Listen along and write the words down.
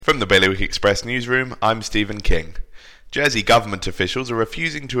From the Bailiwick Express newsroom, I'm Stephen King. Jersey government officials are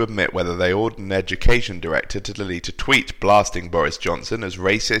refusing to admit whether they ordered an education director to delete a tweet blasting Boris Johnson as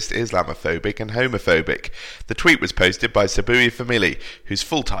racist, Islamophobic and homophobic. The tweet was posted by Sabui Famili, whose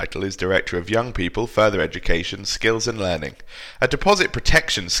full title is Director of Young People, Further Education, Skills and Learning. A deposit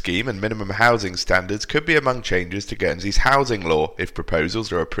protection scheme and minimum housing standards could be among changes to Guernsey's housing law if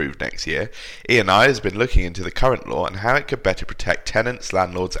proposals are approved next year. E&I has been looking into the current law and how it could better protect tenants,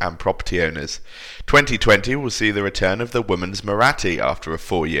 landlords and property owners. 2020 will see the return of the Women's Marathi after a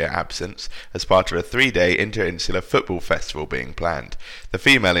 4-year absence as part of a 3-day inter-insular football festival being planned. The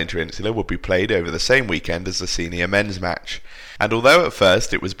female inter-insular will be played over the same weekend as the senior men's match. And although at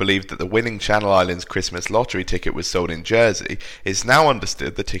first it was believed that the winning Channel Islands Christmas lottery ticket was sold in Jersey, it's now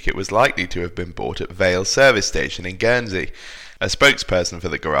understood the ticket was likely to have been bought at Vale service station in Guernsey. A spokesperson for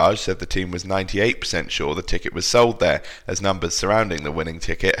the garage said the team was 98% sure the ticket was sold there, as numbers surrounding the winning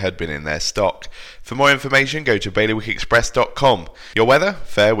ticket had been in their stock. For more information, go to bailiwickexpress.com. Your weather?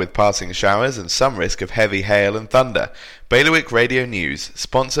 Fair with passing showers and some risk of heavy hail and thunder. Bailiwick Radio News,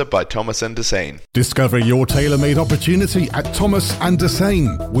 sponsored by Thomas & Desain. Discover your tailor-made opportunity at Thomas &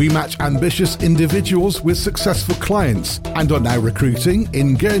 Desain. We match ambitious individuals with successful clients and are now recruiting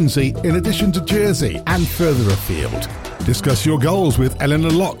in Guernsey in addition to Jersey and further afield. Discuss your goals with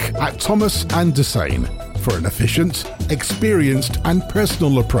Eleanor Locke at Thomas & Desain. For an efficient, experienced and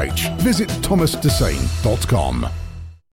personal approach, visit thomasdesain.com.